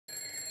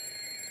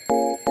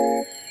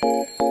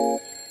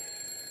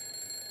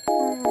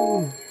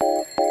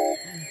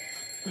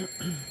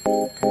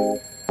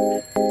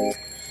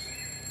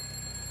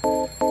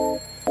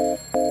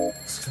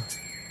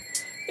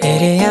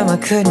AM, I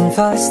couldn't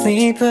fall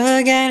asleep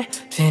again.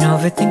 Been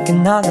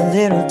overthinking all the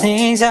little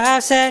things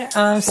I've said.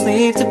 I'm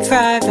sleep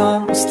deprived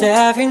almost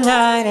every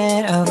night,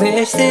 and I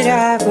wish that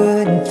I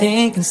wouldn't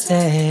think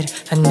instead.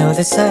 I know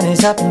the sun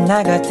is up and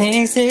I got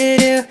things to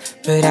do,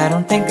 but I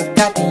don't think I've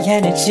got the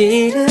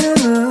energy to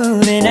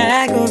move. And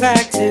I go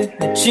back to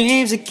my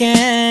dreams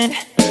again,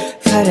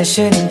 but I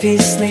shouldn't be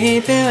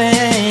sleeping when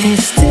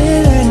it's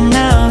daylight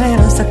now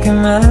and I'm stuck in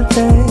my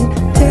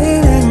bed.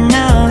 Daylight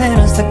now and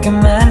I'm stuck in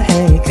my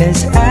head,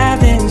 'cause I've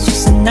been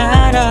stressing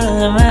out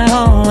all on my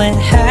own when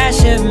I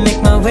should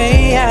make my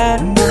way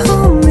out on my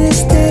own.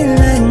 It's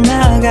daylight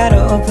now,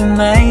 gotta open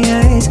my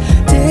eyes.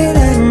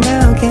 Daylight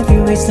now, can't be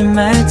wasting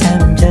my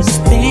time. I'm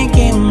just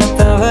thinking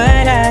about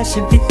what I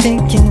should be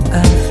thinking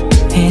of,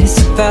 and it's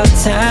about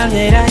time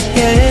that I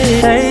get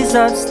it. Hey,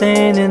 stop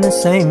staying in the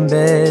same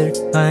bed.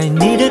 I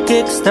need a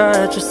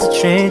kickstart just to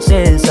change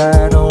this.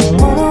 I don't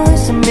wanna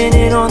waste a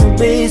minute on the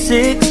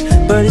basics,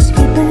 but it's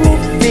keeping me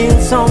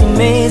feeling so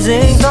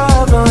amazing.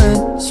 Stop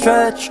and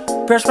stretch,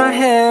 brush my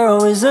hair,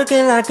 always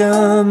looking like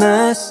a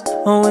mess.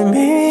 Oh, and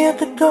maybe I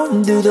could go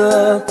and do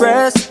the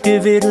rest.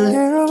 Give it a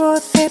little more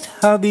faith,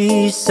 I'll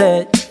be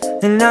set.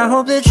 And I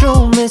hope that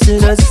you'll miss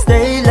it. I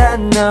stay like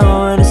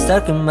now and I'm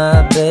stuck in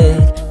my bed.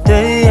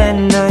 Day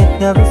and night,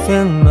 never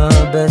feeling my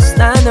best.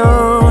 I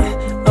know,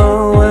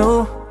 oh well,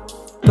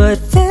 but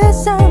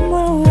this time